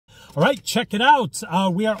All right, check it out.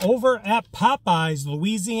 We are over at Popeyes,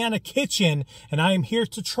 Louisiana Kitchen, and I am here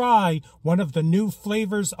to try one of the new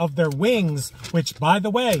flavors of their wings, which, by the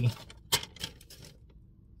way,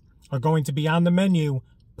 are going to be on the menu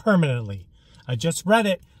permanently. I just read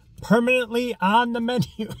it. Permanently on the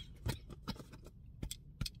menu.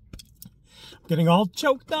 Getting all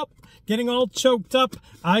choked up.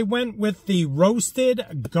 I went with the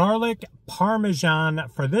roasted garlic parmesan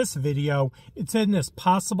for this video. It's in this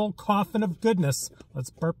possible coffin of goodness. Let's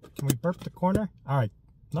burp. Can we burp the corner? All right.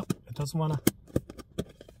 Nope, it doesn't want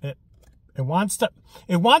to. It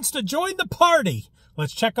wants to join the party.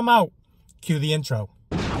 Let's check them out. Cue the intro.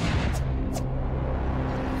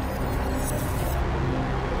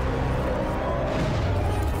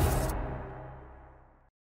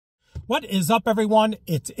 What is up, everyone?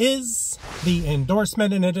 It is the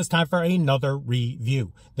endorsement, and it is time for another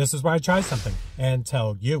review. This is where I try something and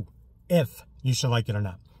tell you if you should like it or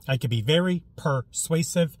not. I could be very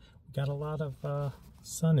persuasive. We got a lot of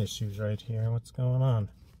sun issues right here. What's going on?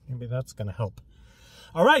 Maybe that's going to help.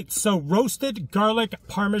 All right, so roasted garlic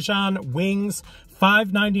parmesan wings,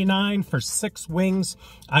 $5.99 for 6 wings.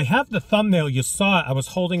 I have the thumbnail. You saw it. I was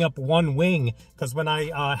holding up one wing because when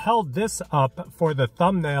I held this up for the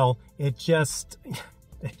thumbnail, it just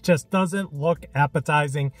doesn't look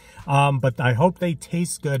appetizing. But I hope they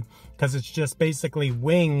taste good because it's just basically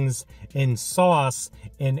wings in sauce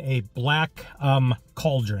in a black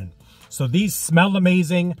cauldron. So these smell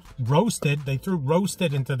amazing. Roasted. They threw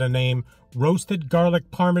roasted into the name. Roasted garlic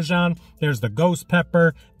parmesan. There's the ghost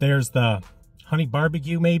pepper. There's the honey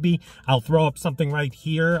barbecue maybe. I'll throw up something right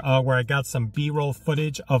here where I got some B-roll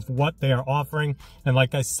footage of what they are offering. And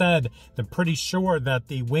like I said, I'm pretty sure that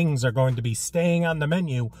the wings are going to be staying on the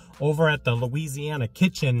menu over at the Louisiana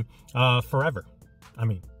Kitchen forever. I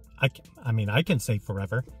mean, I can say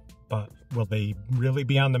forever, but will they really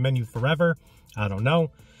be on the menu forever? I don't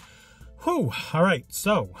know. Whew. All right,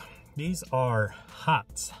 so these are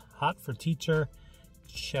hot for teacher.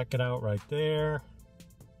 Check it out right there.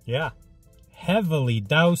 Yeah, heavily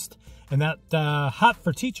doused. And that hot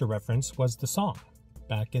for teacher reference was the song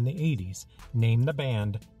back in the 80s. Name the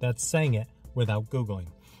band that sang it without Googling.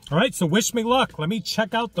 All right, so wish me luck. Let me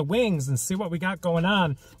check out the wings and see what we got going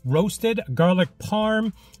on. Roasted garlic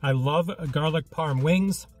parm. I love garlic parm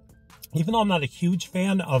wings. Even though I'm not a huge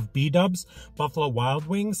fan of B-dubs, Buffalo Wild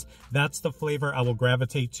Wings, that's the flavor I will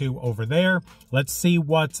gravitate to over there. Let's see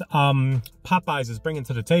what Popeyes is bringing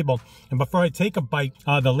to the table. And before I take a bite,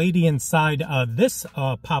 the lady inside this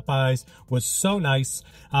Popeyes was so nice.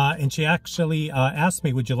 And she actually asked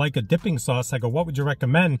me, would you like a dipping sauce? I go, what would you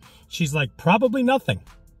recommend? She's like, probably nothing,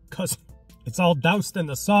 because it's all doused in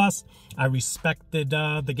the sauce. I respected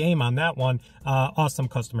the game on that one. Awesome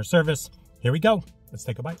customer service. Here we go. Let's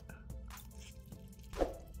take a bite.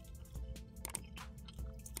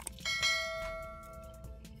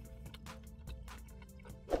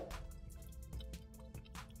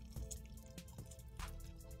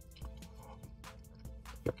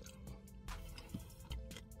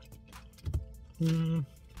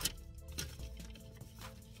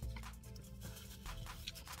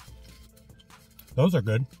 Those are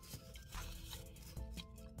good.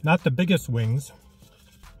 Not the biggest wings.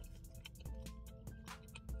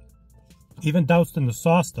 Even doused in the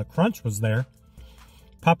sauce, the crunch was there.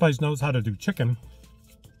 Popeyes knows how to do chicken.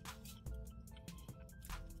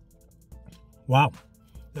 Wow.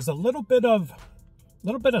 There's a little bit of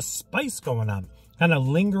spice going on, kind of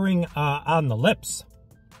lingering on the lips.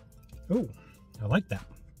 Ooh, I like that.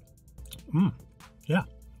 Yeah,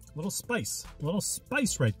 a little spice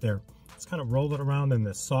right there. Let's kind of roll it around in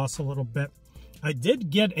this sauce a little bit. I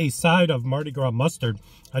did get a side of Mardi Gras mustard.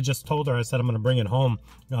 I just told her, I said I'm going to bring it home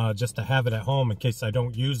just to have it at home in case I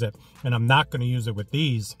don't use it. And I'm not going to use it with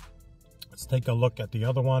these. Let's take a look at the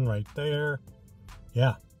other one right there.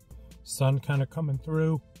 Yeah, sun kind of coming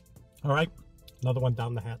through. All right, another one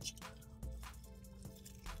down the hatch.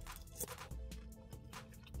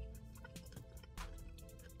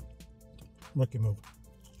 Rookie move.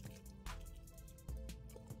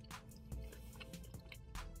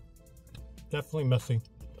 Definitely messy.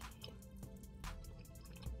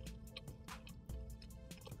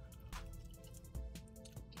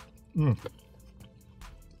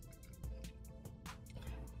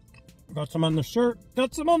 Got some on the shirt.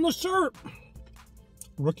 Got some on the shirt.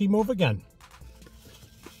 Rookie move again.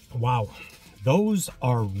 Wow. Those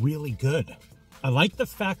are really good. I like the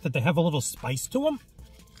fact that they have a little spice to them.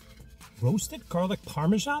 Roasted garlic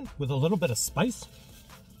parmesan with a little bit of spice.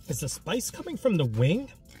 Is the spice coming from the wing?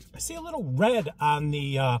 I see a little red on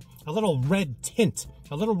the, a little red tint,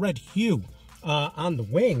 a little red hue on the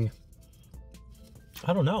wing.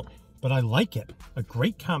 I don't know, but I like it. A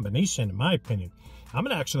great combination, in my opinion. I'm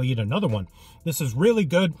going to actually eat another one. This is really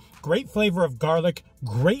good. Great flavor of garlic.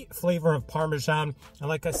 Great flavor of Parmesan. And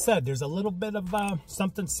like I said, there's a little bit of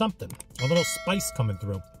something. A little spice coming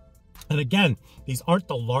through. And again, these aren't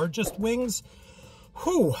the largest wings.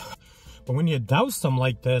 Whew. But when you douse them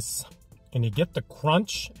like this, and you get the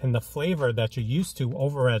crunch and the flavor that you're used to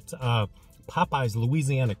over at Popeyes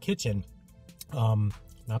Louisiana Kitchen,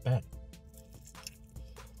 not bad.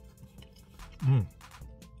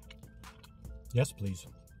 Yes, please.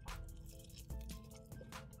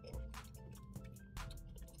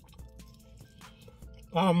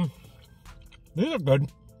 These are good.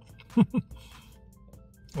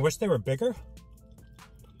 I wish they were bigger,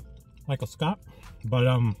 Michael Scott, but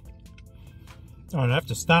I'd have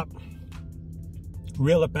to stop,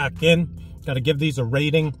 reel it back in. Got to give these a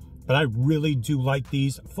rating, but I really do like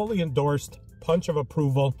these. Fully endorsed, punch of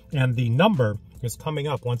approval, and the number is coming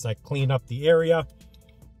up once I clean up the area.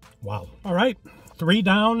 Wow. All right, 3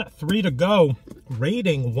 down, 3 to go.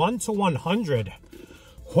 Rating 1 to 100.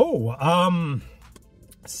 Oh,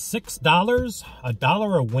 $6,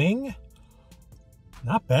 $1 a wing.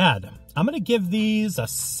 Not bad. I'm gonna give these a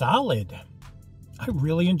solid. I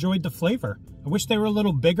really enjoyed the flavor. I wish they were a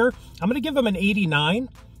little bigger. I'm gonna give them an 89.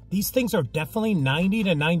 These things are definitely 90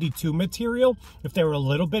 to 92 material if they were a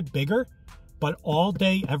little bit bigger, but all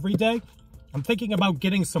day, every day. I'm thinking about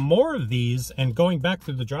getting some more of these and going back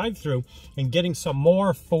through the drive-thru and getting some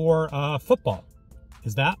more for football.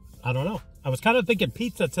 Is that? I don't know. I was kind of thinking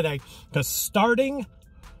pizza today because starting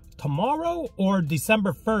tomorrow or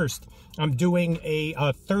December 1st, I'm doing a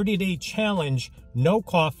 30-day challenge. No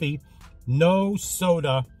coffee, no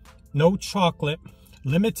soda, no chocolate,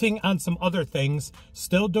 limiting on some other things,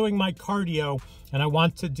 still doing my cardio, and I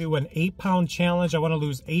want to do an 8-pound challenge. I want to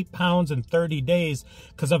lose 8 pounds in 30 days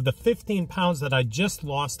because of the 15 pounds that I just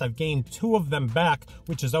lost. I've gained 2 of them back,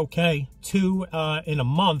 which is okay. 2 in a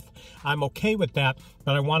month. I'm okay with that,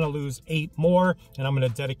 but I want to lose 8 more, and I'm going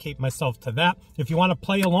to dedicate myself to that. If you want to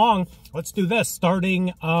play along, let's do this.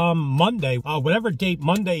 Starting Monday, whatever date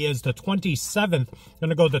Monday is, the 27th. I'm going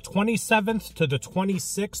to go the 27th to the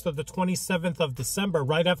 26th or the 27th of December,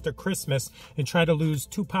 right after Christmas, and try to lose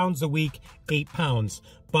 2 pounds a week, 8 pounds.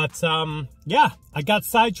 But yeah, I got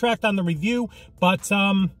sidetracked on the review, but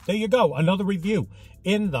there you go, another review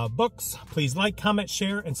in the books. Please like, comment,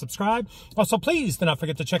 share, and subscribe. Also, please do not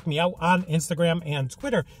forget to check me out on Instagram and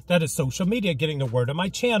Twitter. That is social media, getting the word of my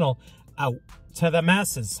channel out to the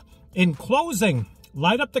masses. In closing,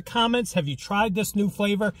 light up the comments. Have you tried this new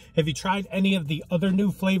flavor? Have you tried any of the other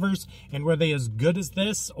new flavors? And were they as good as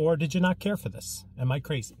this, or did you not care for this? Am I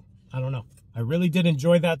crazy? I don't know. I really did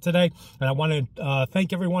enjoy that today, and I want to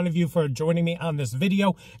thank every one of you for joining me on this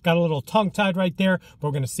video. Got a little tongue-tied right there, but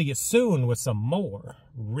we're going to see you soon with some more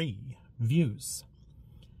reviews.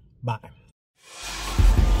 Bye.